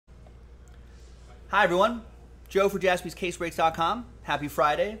Hi everyone, Joe for JaspysCaseBreaks.com. Happy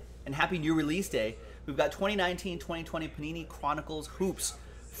Friday and happy new release day. We've got 2019-2020 Panini Chronicles Hoops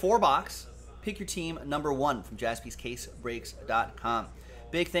 4-box. Pick your team number 1 from JaspysCaseBreaks.com.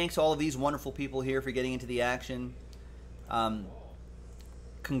 Big thanks to all of these wonderful people here for getting into the action.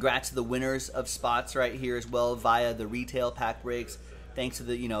 Congrats to the winners of spots right here as well via the retail pack breaks. Thanks to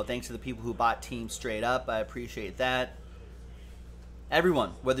the people who bought teams straight up. I appreciate that.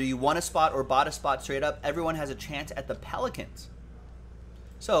 Everyone, whether you won a spot or bought a spot straight up, everyone has a chance at the Pelicans.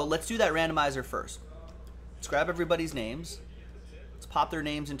 So let's do that randomizer first. Let's grab everybody's names. Let's pop their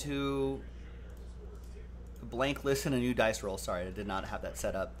names into a blank list and a new dice roll. Sorry, I did not have that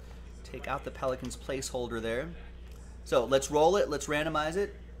set up. Take out the Pelicans placeholder there. So let's roll it. Let's randomize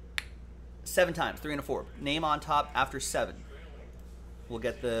it. 7 times, 3 and a 4. Name on top after 7. We'll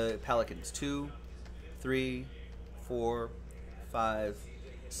get the Pelicans. 2, 3, 4, 5,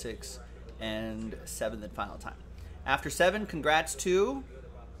 6, and 7th and final time. After 7, congrats to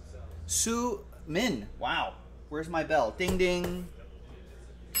Su Min. Wow. Where's my bell? Ding, ding.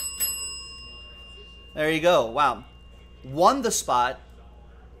 There you go. Wow. Won the spot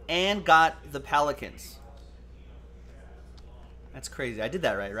and got the Pelicans. That's crazy. I did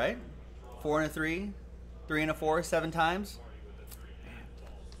that right? 4 and a 3, 3 and a 4, 7 times.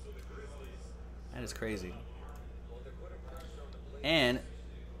 That is crazy. And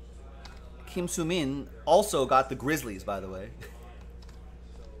Kim Soo-min also got the Grizzlies, by the way.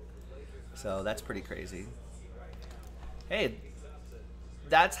 So that's pretty crazy. Hey,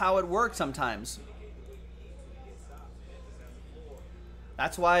 that's how it works sometimes.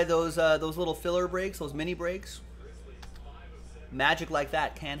 That's why those little filler breaks, those mini breaks, magic like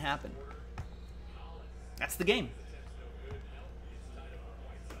that can happen. That's the game.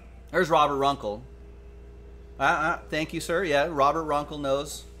 There's Robert Runkle. Thank you, sir. Yeah, Robert Runkle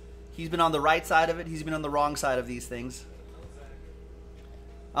knows. He's been on the right side of it. He's been on the wrong side of these things.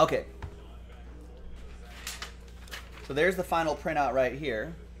 Okay. So there's the final printout right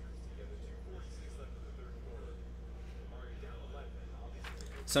here.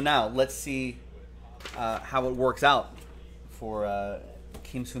 So now let's see how it works out for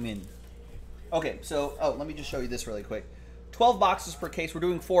Kim Soo-min. Okay, so let me just show you this really quick. 12 boxes per case. We're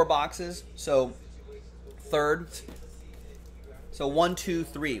doing 4 boxes, so third. So 1, 2,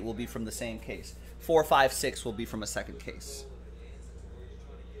 3 will be from the same case. 4, 5, 6 will be from a second case.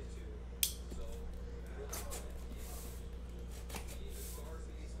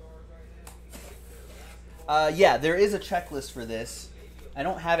 Yeah, there is a checklist for this. I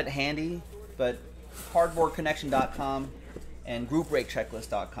don't have it handy, but cardboardconnection.com and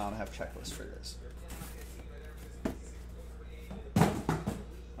groupbreakchecklist.com have checklists for this.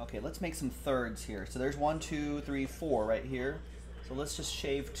 Okay, let's make some thirds here. So there's 1, 2, 3, 4 right here. So let's just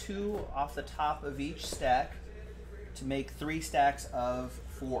shave 2 off the top of each stack to make 3 stacks of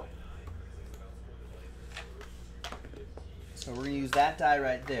 4. So we're going to use that die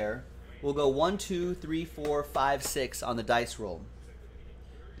right there. We'll go 1, 2, 3, 4, 5, 6 on the dice roll.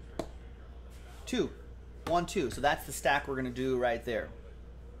 2. 1, 2. So that's the stack we're going to do right there.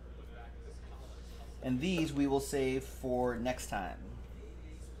 And these we will save for next time.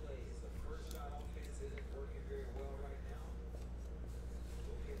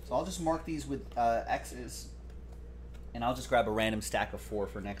 So I'll just mark these with X's, and I'll just grab a random stack of 4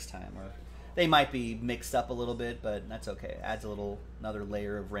 for next time. Or they might be mixed up a little bit, but that's okay. It adds another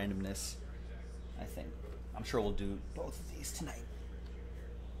layer of randomness, I think. I'm sure we'll do both of these tonight.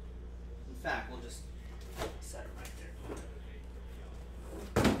 In fact, we'll just set it right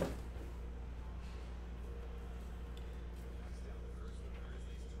there.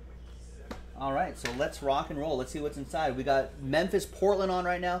 All right, so let's rock and roll. Let's see what's inside. We got Memphis, Portland on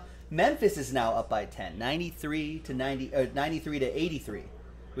right now. Memphis is now up by 10, 93 to 83,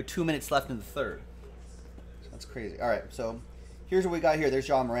 with 2 minutes left in the third. So that's crazy. All right, so here's what we got here. There's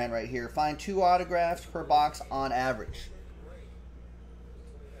Ja Morant right here. Find 2 autographs per box on average.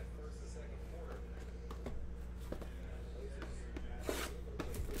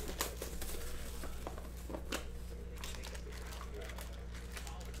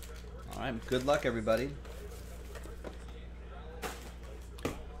 All right, good luck, everybody.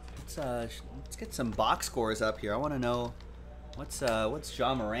 Let's get some box scores up here. I want to know what's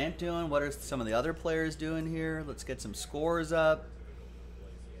Ja Morant doing. What are some of the other players doing here? Let's get some scores up.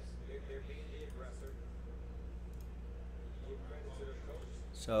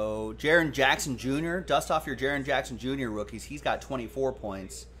 So Jaren Jackson Jr., dust off your Jaren Jackson Jr. rookies. He's got 24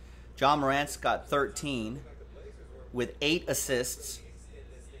 points. Ja Morant's got 13 with 8 assists.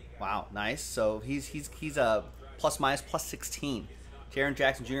 Wow, nice. So he's a plus minus plus 16. Jaren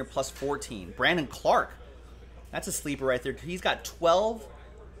Jackson Jr. plus 14. Brandon Clark. That's a sleeper right there. He's got 12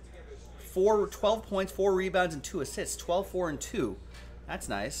 points, 4 rebounds, and 2 assists. 12, 4, and 2. That's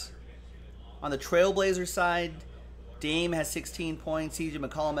nice. On the Trailblazers side, Dame has 16 points. CJ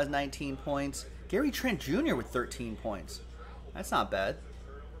McCollum has 19 points. Gary Trent Jr. with 13 points. That's not bad.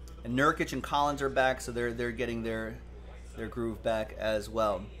 And Nurkic and Collins are back, so they're getting their groove back as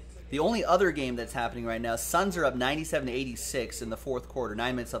well. The only other game that's happening right now, Suns are up 97-86 in the fourth quarter.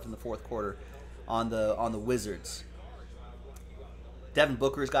 9 minutes left in the fourth quarter on the Wizards. Devin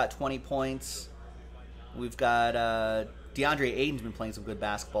Booker's got 20 points. We've got DeAndre Ayton's been playing some good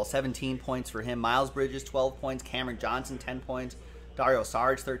basketball. 17 points for him. Miles Bridges, 12 points. Cameron Johnson, 10 points. Dario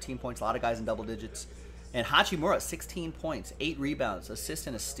Saric, 13 points. A lot of guys in double digits. And Hachimura, 16 points, 8 rebounds, assist,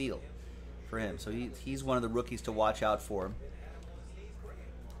 and a steal for him. So he's one of the rookies to watch out for.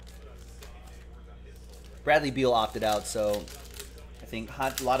 Bradley Beal opted out, so I think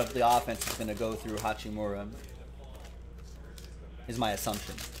a lot of the offense is going to go through Hachimura, is my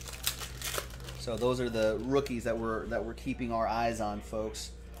assumption. So those are the rookies that we're keeping our eyes on,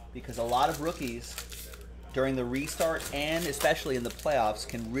 folks, because a lot of rookies during the restart and especially in the playoffs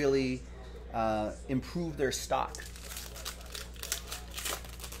can really improve their stock.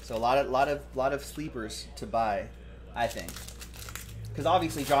 So a lot of sleepers to buy, I think, because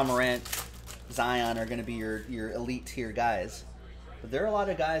obviously John Morant, Zion are going to be your elite tier guys, but there are a lot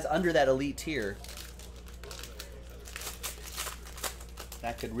of guys under that elite tier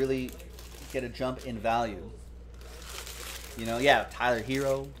that could really get a jump in value. You know, yeah, Tyler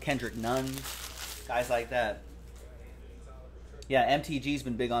Hero, Kendrick Nunn, guys like that. Yeah, MTG's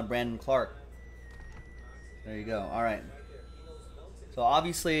been big on Brandon Clark. There you go. All right. So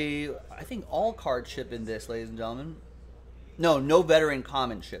obviously, I think all cards ship in this, ladies and gentlemen. No veteran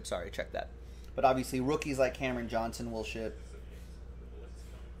common ship. Sorry, check that. But obviously, rookies like Cameron Johnson will ship.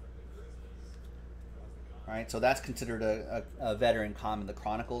 All right, so that's considered a veteran common, the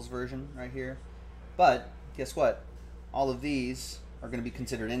Chronicles version right here. But guess what? All of these are going to be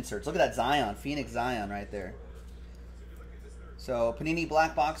considered inserts. Look at that Zion, Phoenix Zion right there. So Panini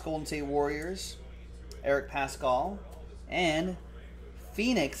Black Box Golden State Warriors, Eric Pascal, and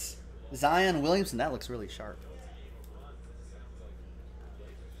Phoenix Zion Williamson. That looks really sharp.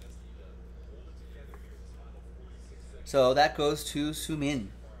 So that goes to Sumin.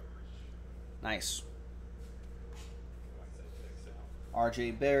 Nice.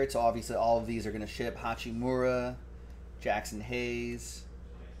 RJ Barrett. So obviously all of these are going to ship. Hachimura, Jackson Hayes.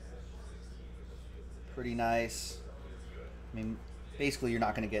 Pretty nice. I mean, basically you're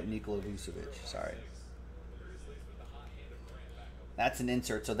not going to get Nikola Vucevic. Sorry. That's an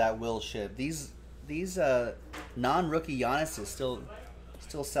insert, so that will ship. These non-rookie Giannis is still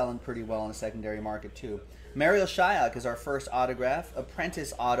selling pretty well in the secondary market too. Mario Shayok is our first autograph.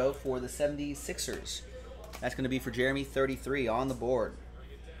 Apprentice auto for the 76ers. That's going to be for Jeremy 33 on the board.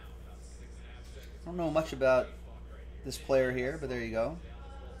 I don't know much about this player here, but there you go.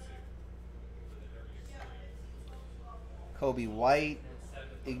 Kobe White,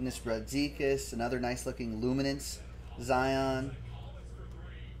 Ignas Brazdeikis, another nice looking Luminance Zion.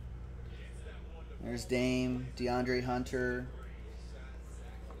 There's Dame, DeAndre Hunter.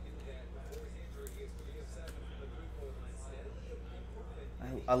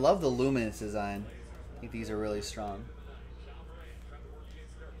 I love the Luminance design. I think these are really strong.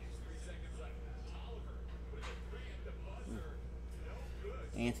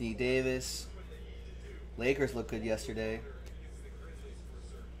 Anthony Davis. Lakers looked good yesterday.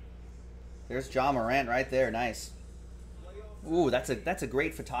 There's John Morant right there. Nice. Ooh, that's a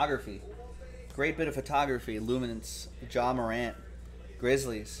great photography. Great bit of photography. Luminance, John Morant,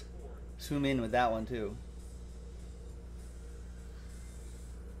 Grizzlies. Zoom in with that one too.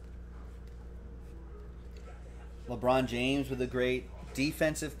 LeBron James with a great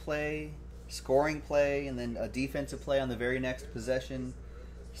defensive play, scoring play, and then a defensive play on the very next possession,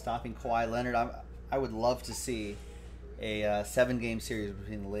 stopping Kawhi Leonard. I would love to see a 7-game series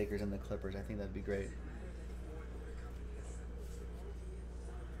between the Lakers and the Clippers. I think that'd be great.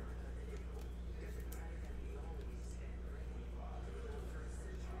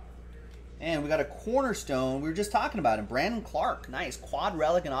 And we got a cornerstone. We were just talking about him. Brandon Clark. Nice. Quad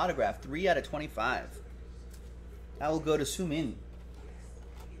relic and autograph. 3 out of 25. That will go to Sumin.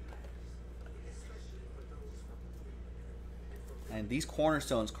 And these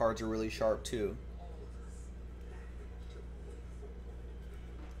cornerstones cards are really sharp too.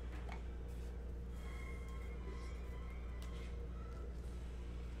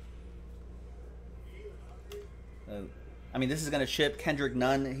 I mean, this is going to ship. Kendrick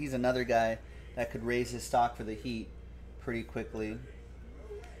Nunn, he's another guy that could raise his stock for the Heat pretty quickly.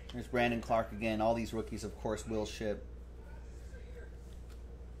 There's Brandon Clark again. All these rookies, of course, will ship.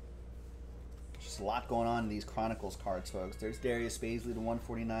 Just a lot going on in these Chronicles cards, folks. There's Darius Baisley to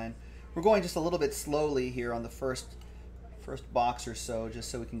 149. We're going just a little bit slowly here on the first box or so, just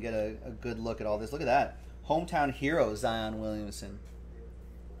so we can get a good look at all this. Look at that. Hometown hero, Zion Williamson.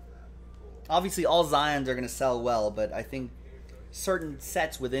 Obviously, all Zions are going to sell well, but I think certain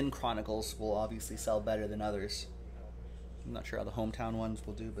sets within Chronicles will obviously sell better than others. I'm not sure how the hometown ones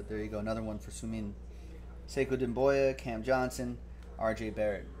will do, but there you go. Another one for Sumin. Sekou Demboya, Cam Johnson, RJ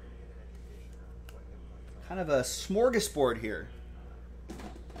Barrett. Kind of a smorgasbord here.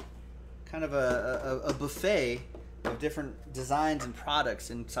 Kind of a buffet of different designs and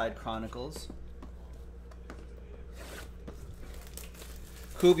products inside Chronicles.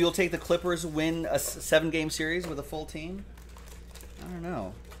 Koob, you'll take the Clippers win a 7-game series with a full team? I don't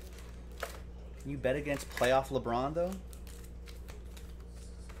know. Can you bet against playoff LeBron, though?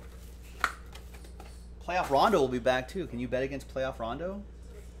 Playoff Rondo will be back, too. Can you bet against playoff Rondo?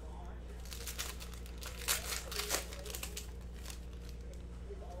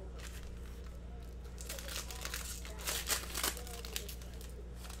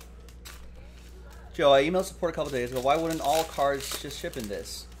 Joe, I emailed support a couple days ago. Why wouldn't all cards just ship in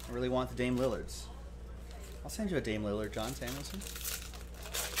this? I really want the Dame Lillards. I'll send you a Dame Lillard, John Samuelson.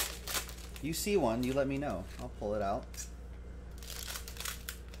 You see one, you let me know. I'll pull it out.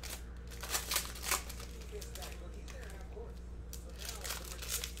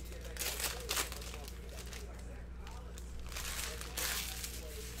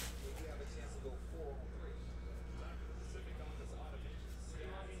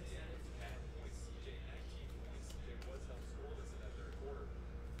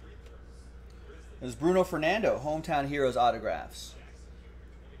 There's Bruno Fernando, Hometown Heroes autographs.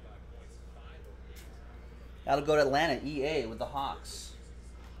 That'll go to Atlanta, EA with the Hawks.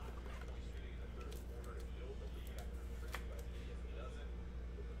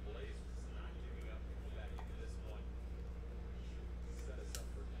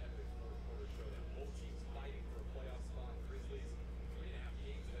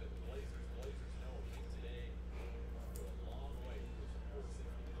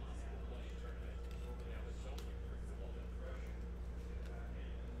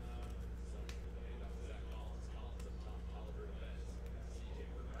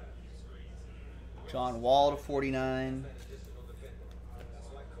 John Wall to 49.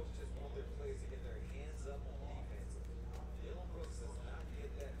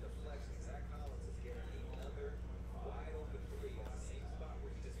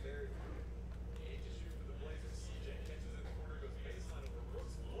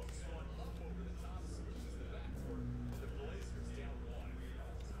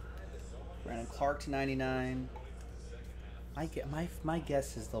 Brandon Clark to 99. My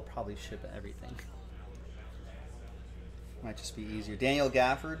guess is they'll probably ship everything. Might just be easier. Daniel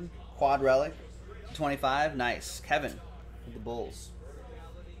Gafford, quad relic, 25. Nice. Kevin with the Bulls.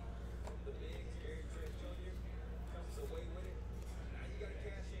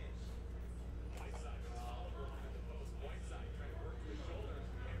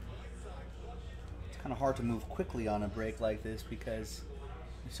 It's kind of hard to move quickly on a break like this because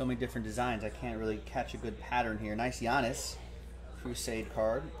there's so many different designs. I can't really catch a good pattern here. Nice Giannis Crusade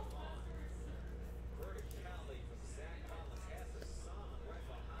card.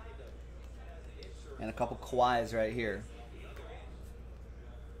 And a couple Kawhis right here.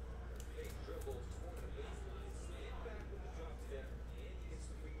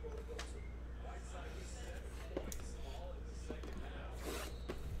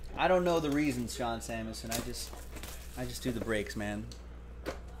 I don't know the reasons, Sean Samuelson. I just do the breaks, man.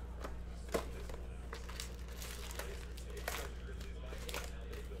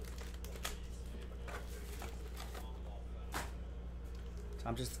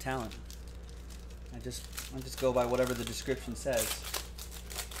 I'm just a talent. I just go by whatever the description says.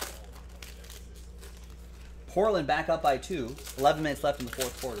 Portland back up by 2. 11 minutes left in the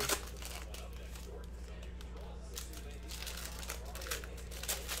fourth quarter.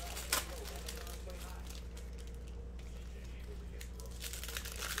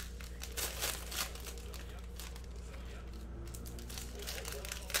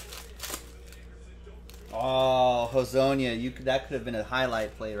 Oh, Hozonia, that could have been a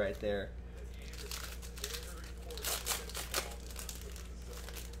highlight play right there.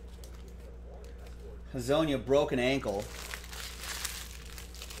 Hazonia broke an ankle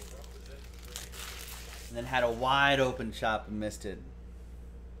and then had a wide open shot and missed it.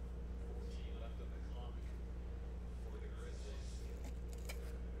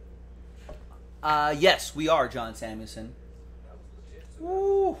 Yes, we are, John Samuelson.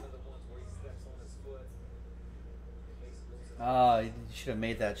 Woo! you should have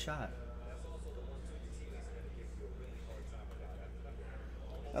made that shot.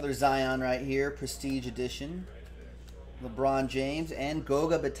 Another Zion right here, Prestige Edition. LeBron James and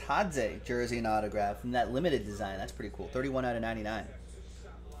Goga Bitadze jersey and autograph from that limited design. That's pretty cool. 31 out of 99.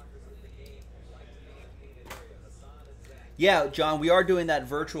 Yeah, John, we are doing that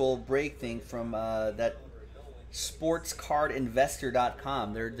virtual break thing from that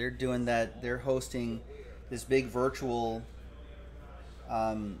sportscardinvestor.com. They're doing that. They're hosting this big virtual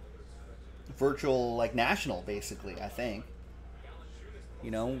like national, basically, I think. You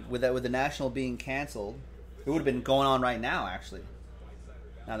know, with the national being canceled, it would have been going on right now, actually,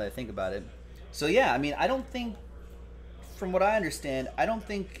 now that I think about it. So yeah, I mean, I don't think, from what I understand, I don't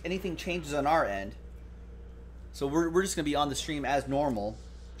think anything changes on our end. So we're just going to be on the stream as normal,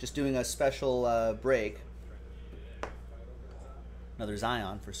 just doing a special break. Another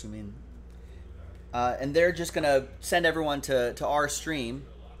Zion for Sumin. And they're just going to send everyone to our stream.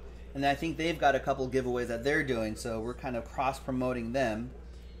 And I think they've got a couple giveaways that they're doing, so we're kind of cross-promoting them.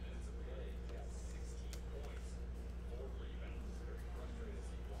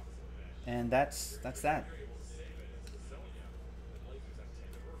 And that's that.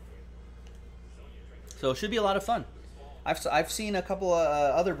 So it should be a lot of fun. I've seen a couple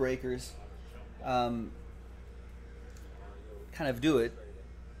of other breakers kind of do it,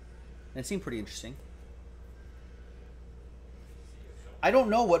 and it seemed pretty interesting. I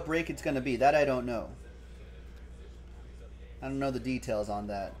don't know what break it's going to be. That I don't know. I don't know the details on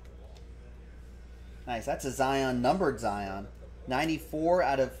that. Nice. That's a Zion, numbered Zion. 94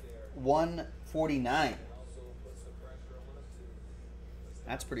 out of 149.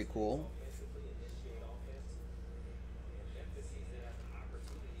 That's pretty cool.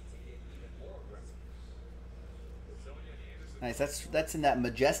 Nice. That's in that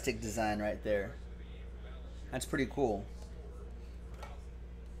majestic design right there. That's pretty cool.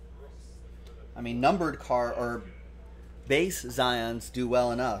 I mean, numbered car or base Zions do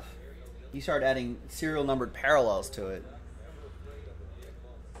well enough. You start adding serial numbered parallels to it.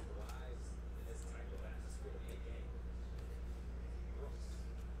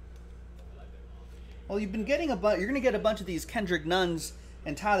 Well, you've been getting you're going to get a bunch of these Kendrick Nuns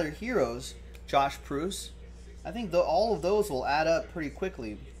and Tyler Heroes, Josh Pruce. I think all of those will add up pretty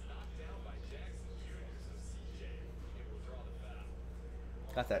quickly.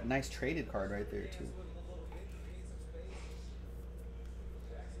 Got that nice traded card right there, too.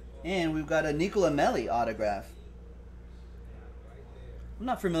 And we've got a Nicola Melli autograph. I'm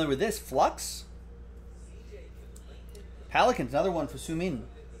not familiar with this. Flux? Pelicans, another one for Sumin.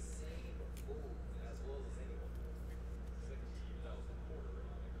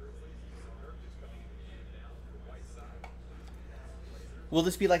 Will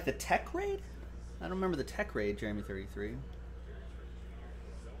this be like the tech raid? I don't remember the tech raid, Jeremy 33.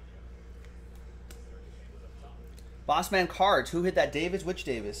 Bossman cards. Who hit that Davis? Which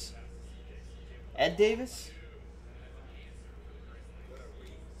Davis? Ed Davis?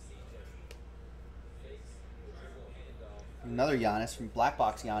 Another Giannis from Black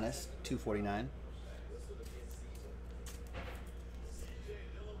Box Giannis, 249.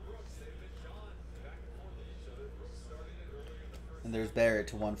 And there's Barrett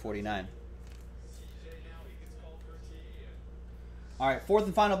to 149. All right, fourth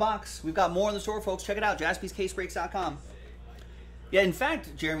and final box. We've got more in the store, folks. Check it out, jaspyscasebreaks.com. Yeah, in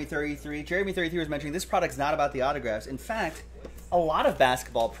fact, Jeremy 33 was mentioning this product's not about the autographs. In fact, a lot of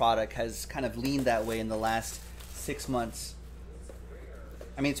basketball product has kind of leaned that way in the last 6 months.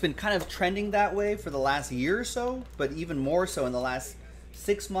 I mean, it's been kind of trending that way for the last year or so, but even more so in the last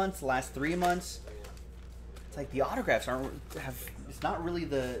 6 months, last 3 months. It's like the autographs it's not really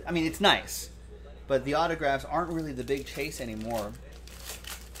the, I mean, it's nice, but the autographs aren't really the big chase anymore.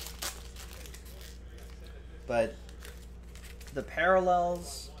 But the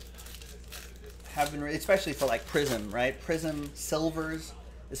parallels have been, especially for like Prism, right? Prism silvers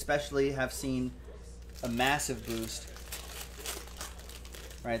especially have seen a massive boost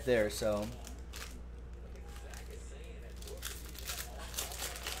right there. So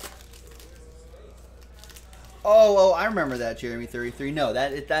oh, I remember that, Jeremy 33. No,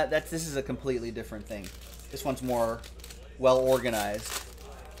 this is a completely different thing. This one's more well organized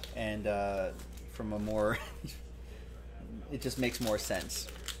and from a more it just makes more sense.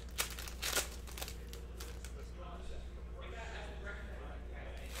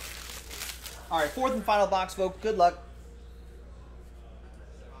 All right, fourth and final box, folks. Good luck.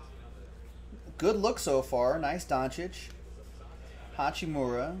 Good look so far. Nice Doncic.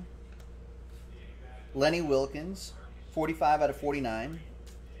 Hachimura. Lenny Wilkins. 45 out of 49.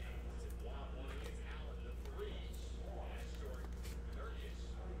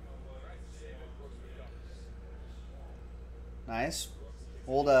 Nice.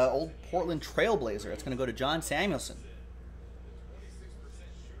 Old Portland Trailblazer. It's going to go to John Samuelson.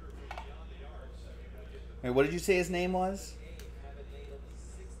 Wait, what did you say his name was?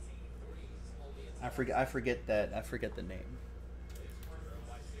 I forget that. I forget the name.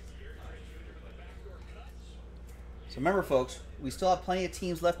 So remember, folks, we still have plenty of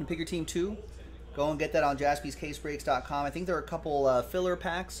teams left in Pick Your Team 2. Go and get that on jaspyscasebreaks.com. I think there are a couple filler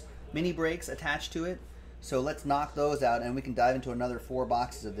packs, mini breaks attached to it. So let's knock those out, and we can dive into another 4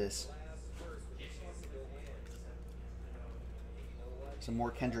 boxes of this. Some more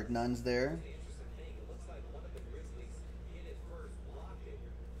Kendrick Nuns there.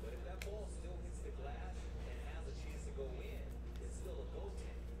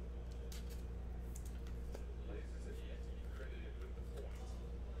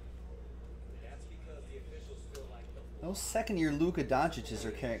 Those second-year Luka Doncic's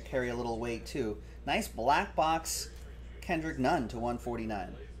carry a little weight, too. Nice black box Kendrick Nunn to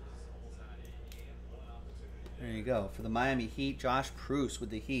 149. There you go. For the Miami Heat, Josh Pruce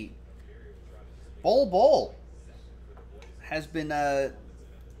with the Heat. Bol has been, let's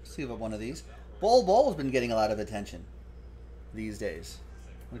see if I have one of these. Bol has been getting a lot of attention these days,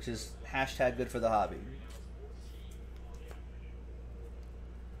 which is hashtag good for the hobby.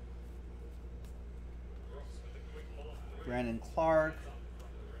 Brandon Clark,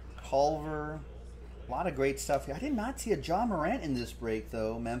 Culver, a lot of great stuff here. I did not see a John Morant in this break,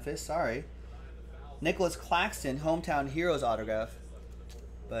 though, Memphis. Sorry. Nicholas Claxton, Hometown Heroes autograph.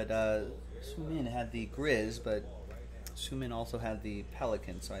 But Sumin had the Grizz, but Sumin also had the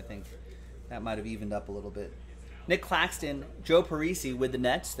Pelicans, so I think that might have evened up a little bit. Nick Claxton, Joe Parisi with the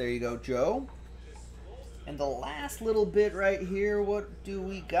Nets. There you go, Joe. And the last little bit right here, what do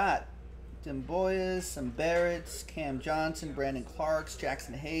we got? Tim Boyas, some Barretts, Cam Johnson, Brandon Clarks,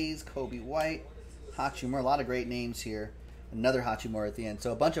 Jackson Hayes, Kobe White, Hachimura. A lot of great names here. Another Hachimura at the end.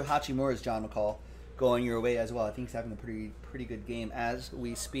 So a bunch of Hachimuras, John McCall, going your way as well. I think he's having a pretty good game as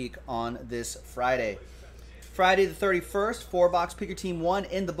we speak on this Friday. Friday the 31st, 4-box Pick Your Team 1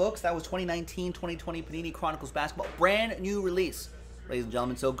 in the books. That was 2019-2020 Panini Chronicles basketball. Brand new release, ladies and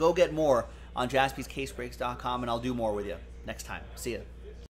gentlemen. So go get more on jaspyscasebreaks.com, and I'll do more with you next time. See ya.